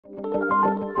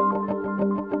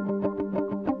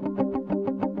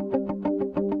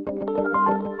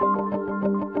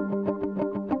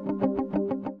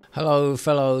Hello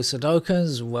fellow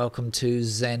Sudokans, welcome to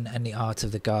Zen and the Art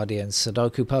of the Guardian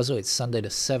Sudoku puzzle. It's Sunday the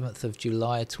 7th of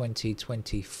July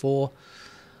 2024,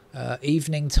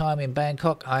 evening time in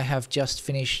Bangkok. I have just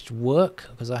finished work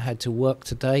because I had to work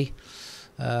today.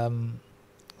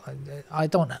 I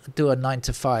don't do a 9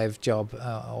 to 5 job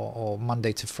or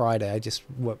Monday to Friday. I just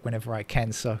work whenever I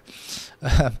can, so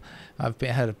I've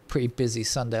had a pretty busy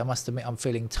Sunday. I must admit I'm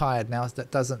feeling tired now. That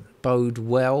doesn't bode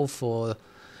well for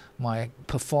my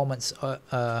performance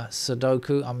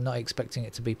Sudoku. I'm not expecting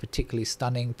it to be particularly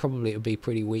stunning. Probably it'll be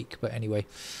pretty weak, but anyway,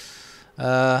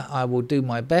 I will do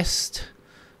my best,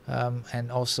 and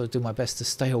also do my best to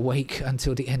stay awake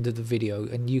until the end of the video.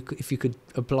 And if you could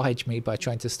oblige me by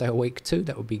trying to stay awake too,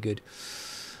 that would be good.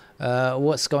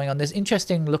 What's going on? There's an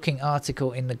interesting looking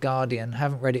article in The Guardian.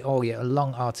 Haven't read it all yet. A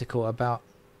long article about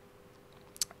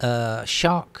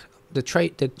shark. The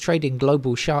trading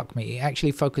global shark meat. It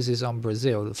actually focuses on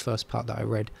Brazil, the first part that I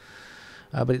read,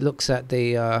 but it looks at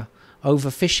the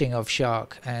overfishing of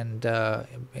shark and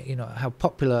you know how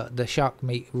popular the shark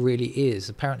meat really is.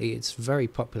 Apparently, it's very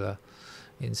popular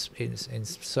in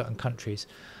certain countries.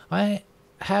 I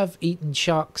have eaten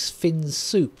shark's fin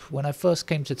soup when I first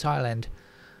came to Thailand.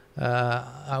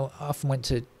 I often went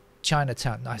to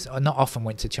Chinatown. I not often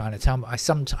went to Chinatown, but I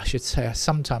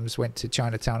sometimes went to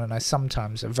Chinatown, and I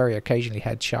sometimes, very occasionally,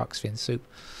 had shark's fin soup.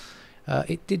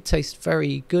 It did taste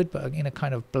very good, but in a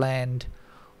kind of bland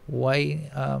way.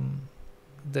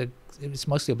 It was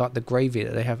mostly about the gravy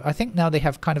that they have. I think now they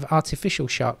have kind of artificial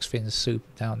shark's fin soup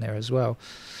down there as well.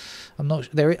 I'm not.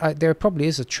 There probably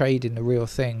is a trade in the real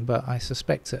thing, but I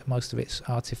suspect that most of it's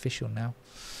artificial now,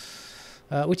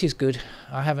 which is good.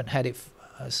 I haven't had it.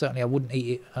 Certainly I wouldn't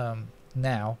eat it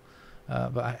now,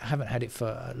 but I haven't had it for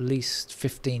at least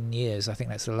 15 years. I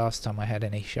think that's the last time I had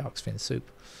any shark's fin soup.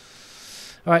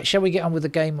 Alright, shall we get on with the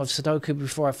game of Sudoku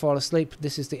before I fall asleep?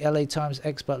 This is the LA Times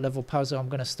expert level puzzle. I'm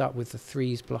going to start with the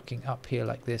threes blocking up here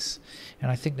like this. And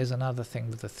I think there's another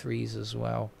thing with the threes as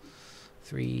well.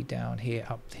 3 down here,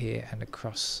 up here, and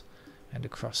across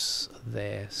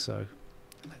there. So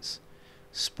let's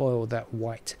spoil that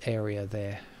white area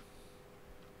there.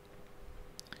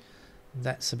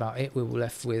 That's about it. We were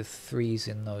left with threes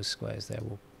in those squares there.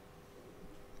 We'll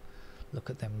look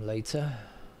at them later.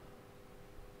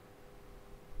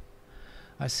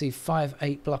 I see 5,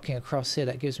 8 blocking across here.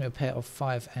 That gives me a pair of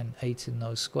 5 and 8 in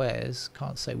those squares.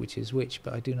 Can't say which is which,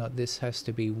 but I do know this has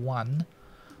to be 1.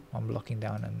 One blocking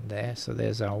down and there. So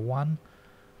there's our 1.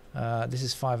 This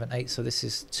is 5 and 8, so this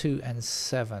is 2 and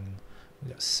 7.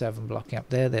 We've got 7 blocking up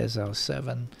there. There's our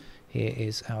 7. Here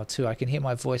is our 2. I can hear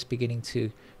my voice beginning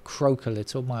to croak a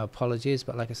little. My apologies,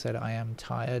 but like I said, I am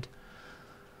tired.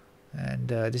 And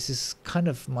this is kind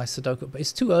of my Sudoku. But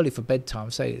it's too early for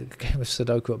bedtime. Say a game of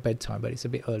Sudoku at bedtime, but it's a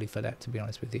bit early for that, to be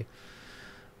honest with you.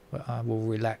 But I will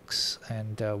relax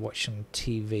and watch some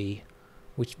TV,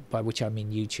 by which I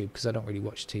mean YouTube, because I don't really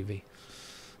watch TV.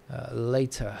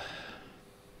 Later.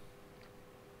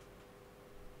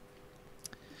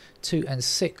 2 and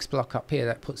 6 block up here.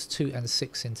 That puts 2 and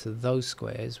 6 into those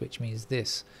squares, which means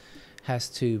this has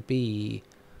to be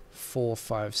 4,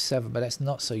 5, 7. But that's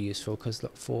not so useful because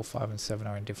look, 4, 5, and 7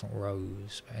 are in different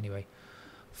rows. But anyway,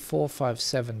 4, 5,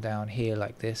 7 down here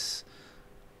like this.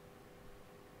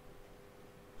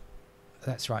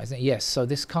 That's right, isn't it? Yes. So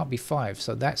this can't be 5.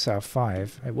 So that's our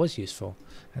 5. It was useful,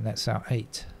 and that's our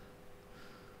 8.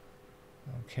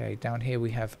 Okay, down here we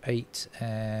have 8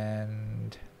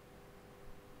 and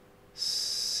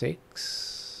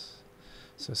 6.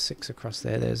 So 6 across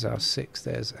there. There's our 6.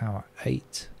 There's our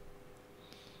 8.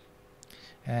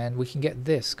 And we can get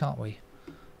this, can't we?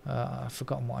 I've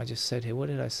forgotten what I just said here. What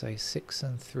did I say? 6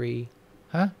 and 3.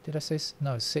 Huh? Did I say?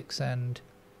 No, 6 and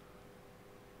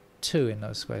 2 in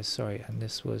those squares. Sorry. And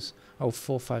this was... Oh,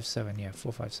 4, 5, 7. Yeah,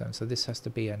 4, 5, 7. So this has to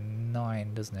be a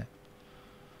 9, doesn't it?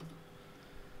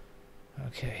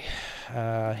 Okay,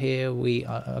 here we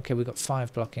are. Okay, we've got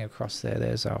 5 blocking across there.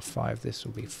 There's our 5. This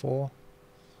will be 4.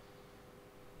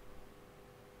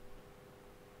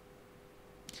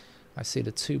 I see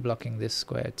the 2 blocking this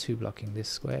square, 2 blocking this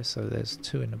square. So there's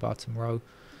 2 in the bottom row.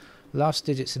 Last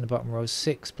digits in the bottom row,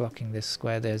 6 blocking this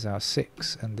square. There's our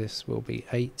 6, and this will be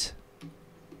 8.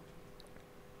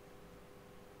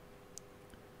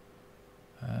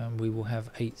 We will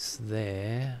have 8s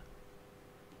there.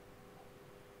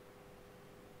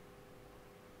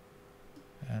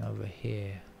 And over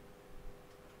here.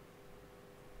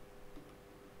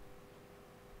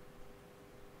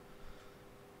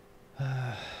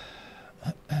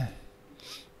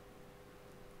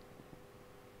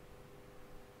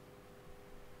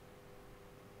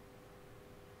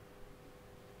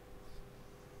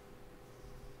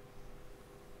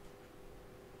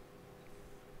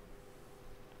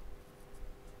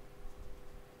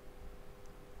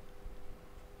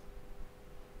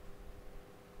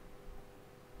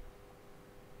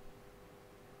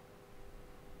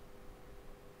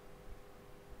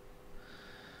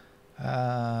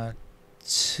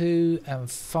 2 and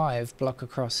 5 block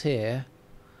across here,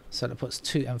 so that puts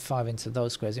 2 and 5 into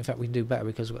those squares. In fact, we can do better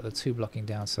because we've got the 2 blocking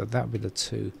down, so that would be the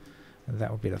 2 and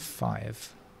that would be the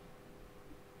 5.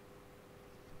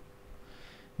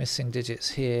 Missing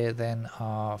digits here then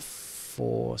are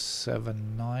 4,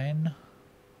 7, 9.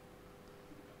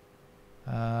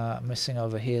 Missing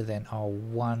over here then are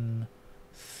 1,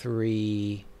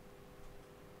 3,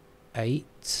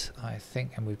 8, I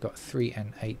think, and we've got 3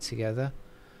 and 8 together,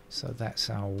 so that's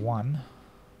our 1.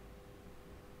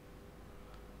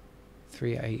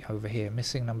 3, 8 over here.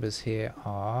 Missing numbers here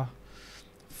are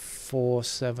 4,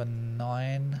 7,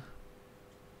 9.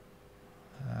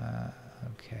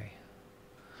 Okay.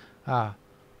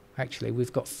 Actually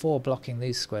we've got 4 blocking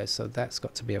these squares, so that's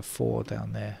got to be a 4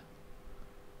 down there.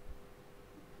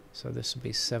 So this would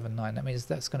be 7, 9. That means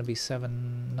that's going to be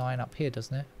 7, 9 up here,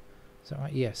 doesn't it? Is that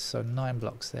right? Yes, so 9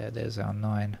 blocks there. There's our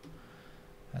 9.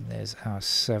 And there's our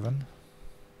 7.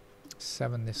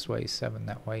 7 this way, 7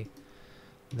 that way.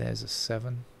 There's a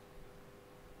 7.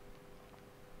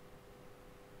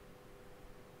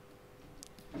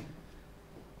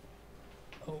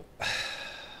 Oh.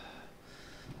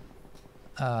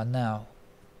 Now,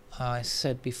 I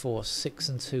said before 6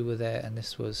 and 2 were there, and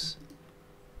this was...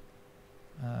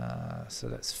 so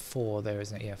that's 4 there,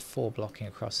 isn't it? Yeah, 4 blocking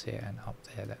across here and up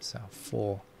there. That's our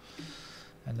 4.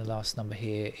 And the last number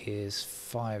here is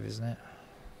 5, isn't it?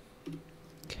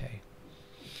 Okay.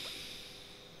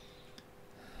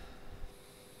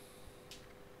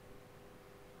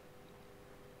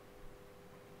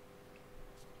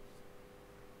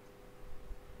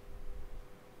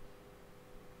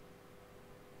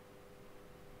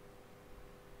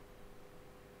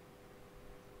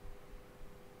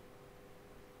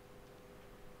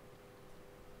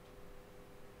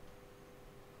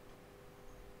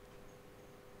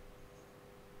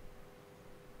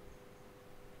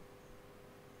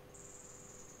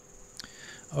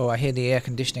 Oh, I hear the air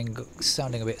conditioning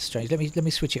sounding a bit strange. Let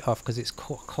me switch it off because it's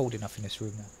cold enough in this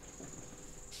room now.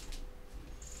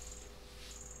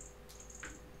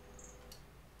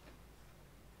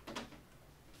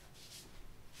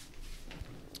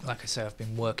 Like I say, I've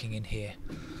been working in here.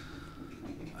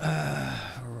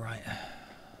 Right.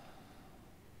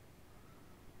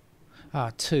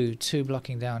 2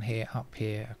 blocking down here, up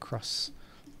here, across,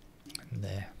 and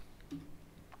there.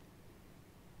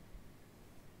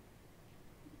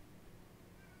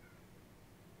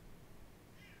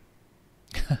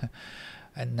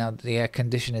 And now the air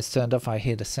conditioner is turned off, I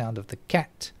hear the sound of the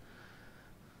cat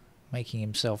making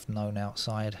himself known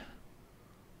outside.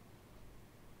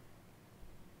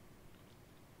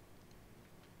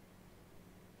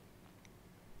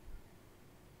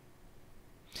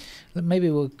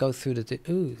 Maybe we'll go through the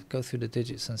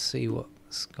digits and see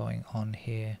what's going on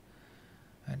here,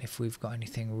 and if we've got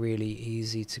anything really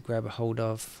easy to grab a hold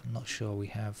of. I'm not sure we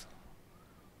have.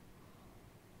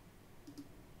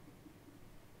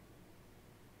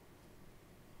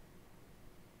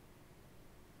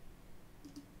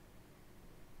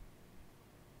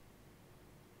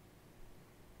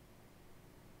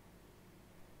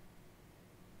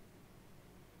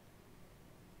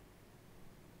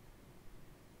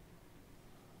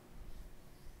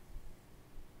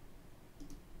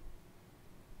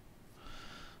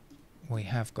 We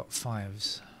have got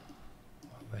 5s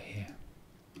over here,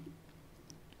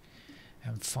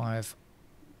 and 5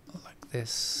 like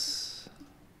this.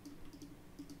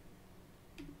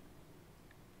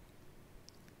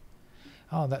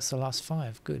 Oh, that's the last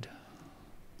 5. Good.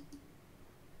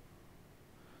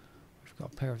 We've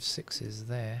got a pair of 6s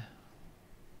there.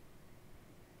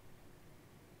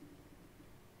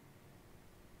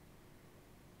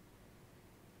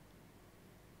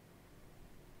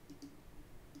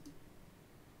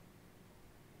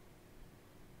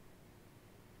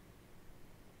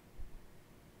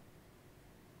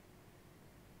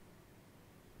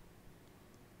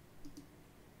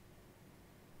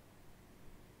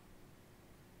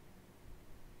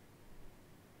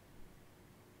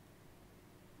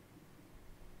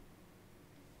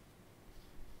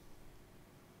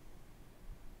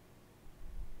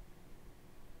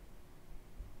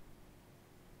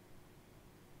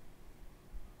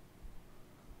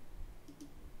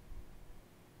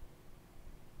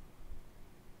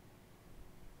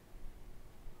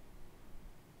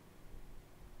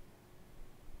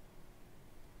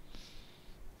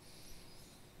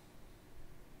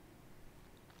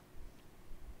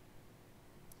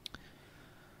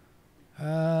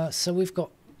 So we've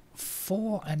got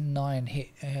 4 and 9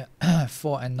 here,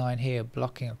 4 and 9 here,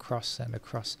 blocking across and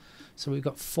across. So we've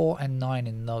got 4 and 9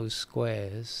 in those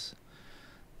squares.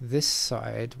 This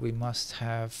side we must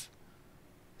have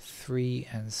 3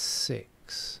 and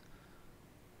 6.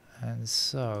 And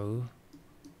so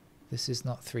this is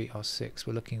not 3 or 6.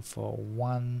 We're looking for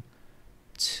 1,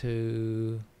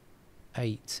 2,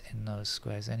 8 in those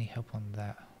squares. Any help on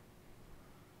that?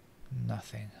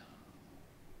 Nothing.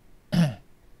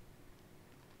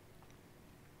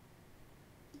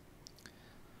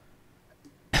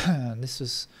 This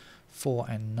is 4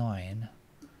 and 9.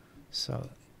 So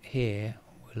here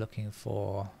we're looking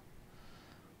for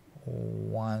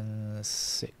 1,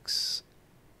 6,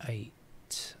 8,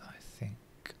 I think.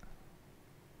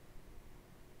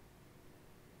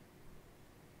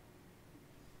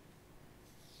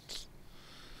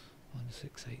 1,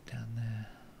 6, 8 down there.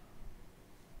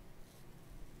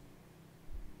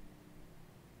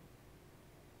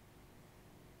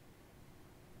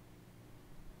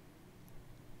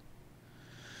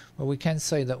 Well, we can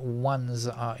say that 1s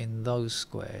are in those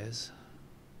squares.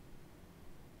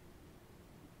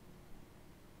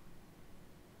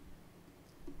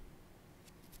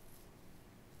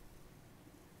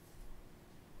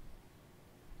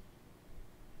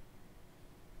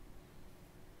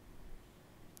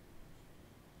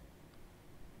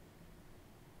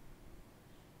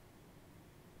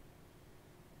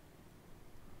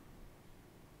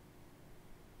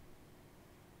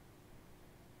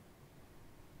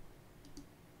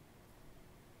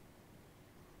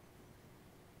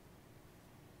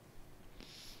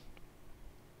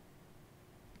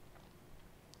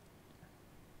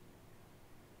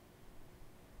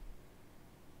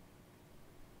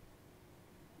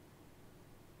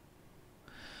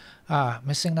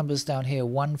 Missing numbers down here,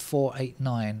 1, 4, 8,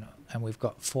 9, and we've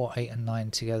got 4, 8 and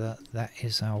 9 together. That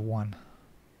is our 1.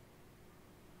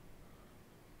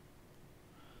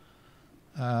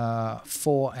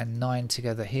 4 and 9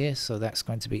 together here, so that's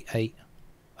going to be 8.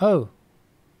 Oh!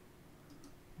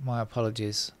 My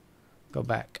apologies. Go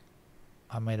back.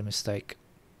 I made a mistake.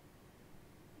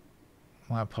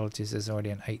 My apologies, there's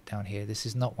already an 8 down here. This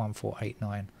is not 1, 4, 8,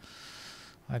 9.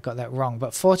 I got that wrong,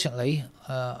 but fortunately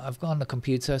I've got on the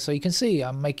computer, so you can see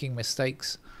I'm making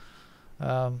mistakes.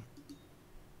 What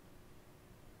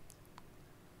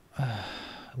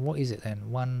is it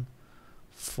then? 1,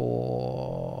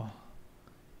 4,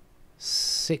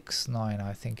 6, 9,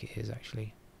 I think it is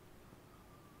actually.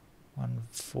 1,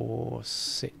 4,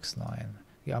 6, 9.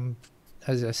 Yeah,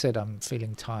 as I said, I'm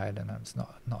feeling tired, and it's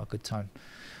not a good time.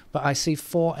 But I see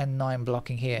 4 and 9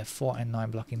 blocking here, 4 and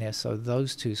 9 blocking there, so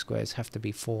those two squares have to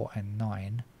be 4 and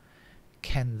 9.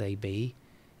 Can they be?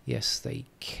 Yes, they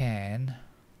can.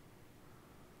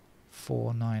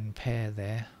 4, 9 pair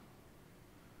there.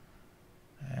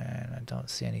 And I don't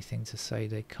see anything to say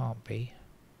they can't be.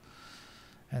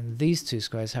 And these two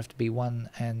squares have to be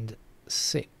 1 and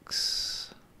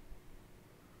 6.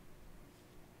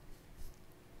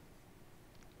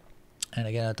 And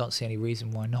again, I don't see any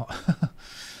reason why not.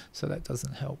 So that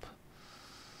doesn't help.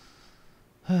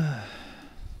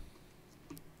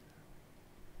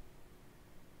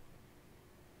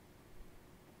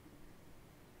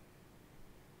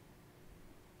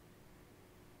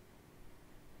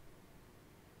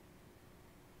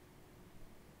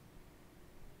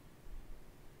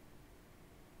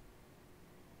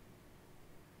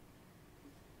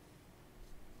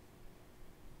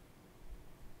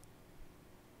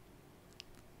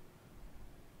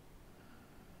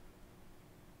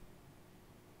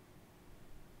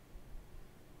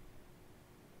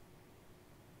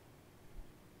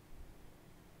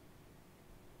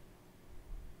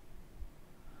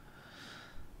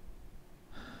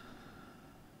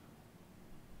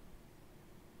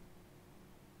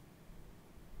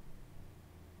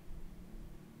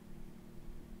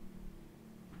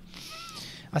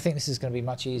 I think this is going to be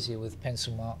much easier with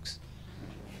pencil marks.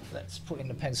 Let's put in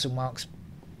the pencil marks.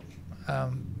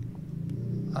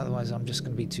 Otherwise I'm just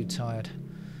going to be too tired.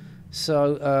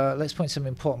 So let's put in some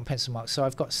important pencil marks. So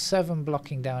I've got 7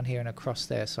 blocking down here and across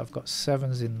there. So I've got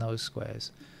 7s in those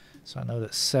squares. So I know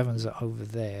that 7s are over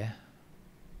there.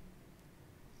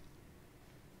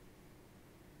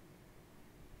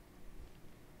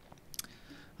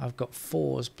 I've got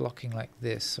 4s blocking like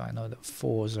this. So I know that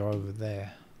 4s are over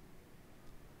there.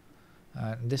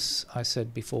 This, I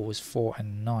said before, was 4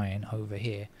 and 9 over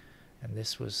here, and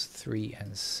this was 3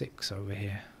 and 6 over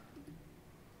here.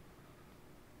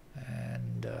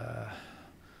 And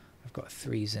I've got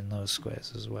 3s in those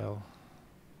squares as well.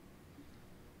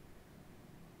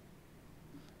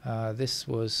 This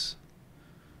was,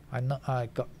 I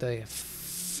got the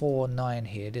 4, 9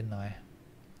 here, didn't I?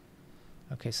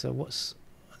 Okay, so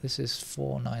this is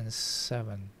 4, 9,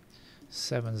 7.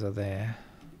 7s are there.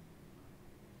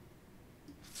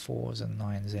 4s and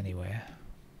 9s anywhere.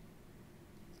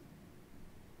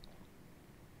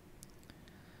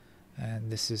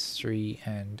 and this is 3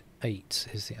 and 8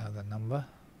 is the other number,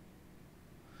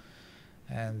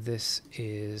 and this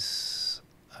is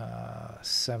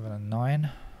 7 and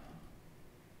 9.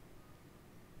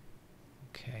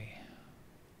 Okay,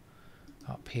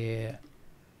 up here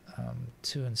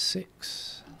 2 and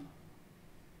 6,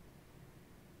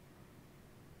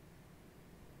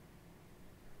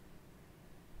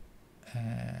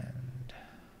 and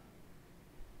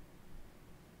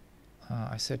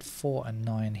I said 4 and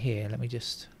 9 here. Let me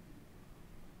just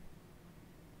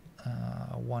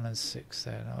 1 and 6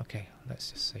 there. Okay,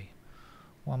 let's just see.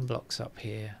 1 block's up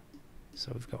here,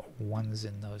 so we've got 1s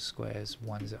in those squares,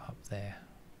 1s are up there.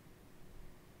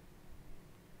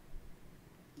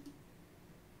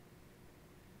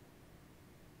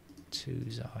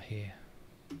 Twos are here.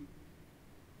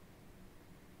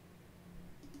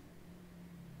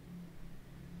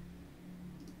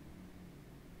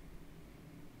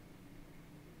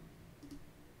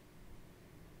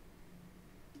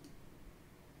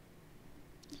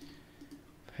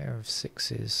 Pair of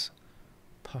 6s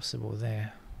possible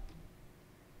there.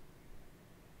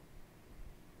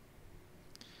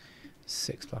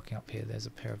 6 blocking up here, there's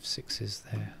a pair of 6s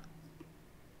there.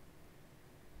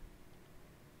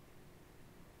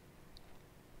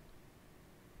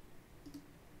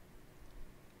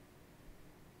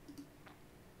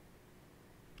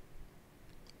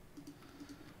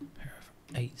 Pair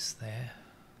of 8s there.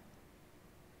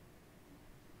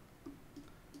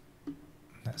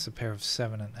 That's a pair of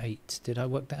 7 and 8. Did I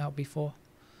work that out before?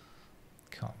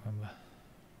 Can't remember.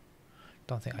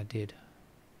 Don't think I did.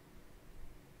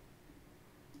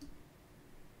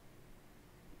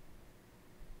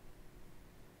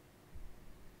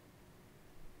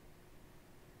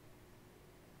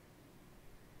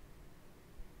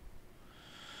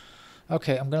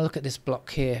 Okay, I'm going to look at this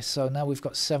block here. So now we've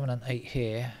got 7 and 8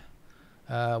 here.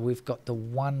 We've got the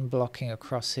 1 blocking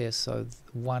across here, so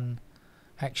 1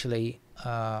 actually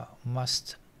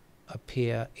must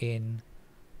appear in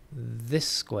this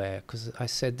square, because I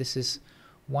said this is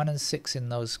 1 and 6 in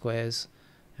those squares,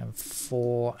 and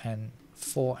 4 and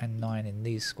 9 in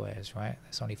these squares, right?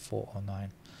 That's only 4 or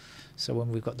 9. So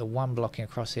when we've got the 1 blocking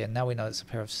across here, now we know it's a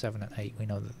pair of 7 and 8. We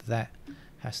know that that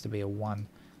has to be a 1,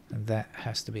 and that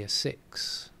has to be a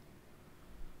 6.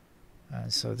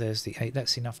 And so there's the 8.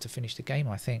 That's enough to finish the game,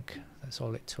 I think. That's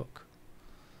all it took.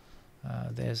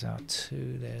 There's our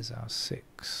 2, there's our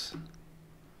 6.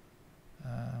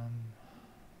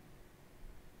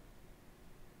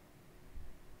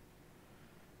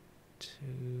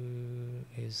 2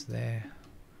 is there,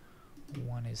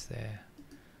 1 is there,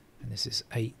 and this is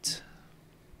 8.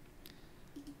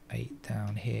 8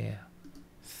 down here,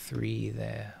 3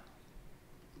 there.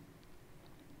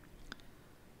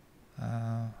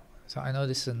 So I know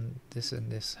this and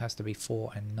this has to be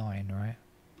 4 and 9, right?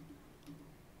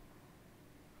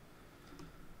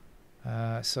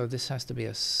 So this has to be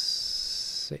a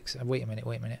 6. Wait a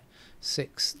minute.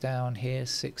 6 down here,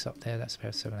 6 up there. That's a pair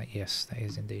of 7, 8. Yes, that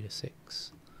is indeed a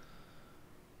 6.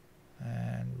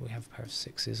 And we have a pair of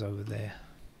 6s over there.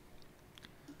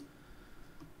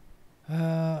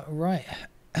 Right.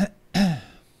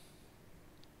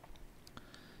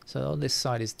 So all this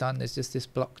side is done. There's just this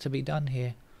block to be done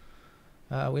here.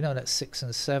 We know that's 6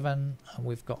 and 7, and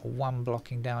we've got 1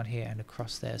 blocking down here and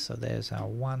across there. So there's our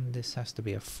 1. This has to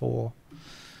be a 4.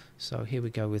 So here we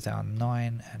go with our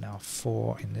 9 and our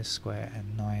 4 in this square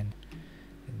and 9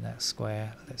 in that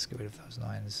square. Let's get rid of those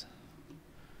 9s.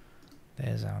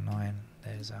 There's our 9.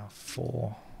 There's our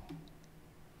 4.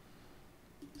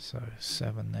 So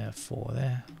 7 there, 4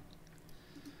 there.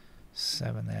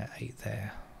 7 there, 8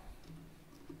 there.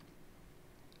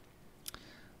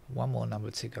 1 more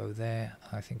number to go there.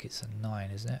 I think it's a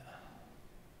 9, isn't it?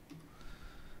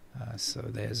 So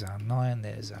there's our 9,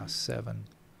 there's our 7.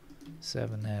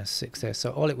 7 there, 6 there.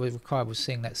 So all it would require was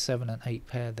seeing that 7 and 8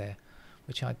 pair there,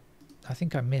 which I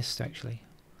think I missed actually.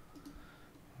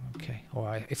 Okay,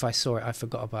 or if I saw it, I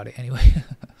forgot about it anyway.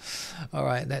 All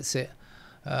right, that's it.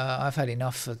 I've had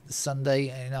enough for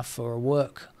Sunday, enough for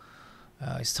work.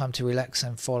 It's time to relax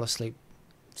and fall asleep.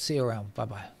 See you around. Bye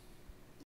bye.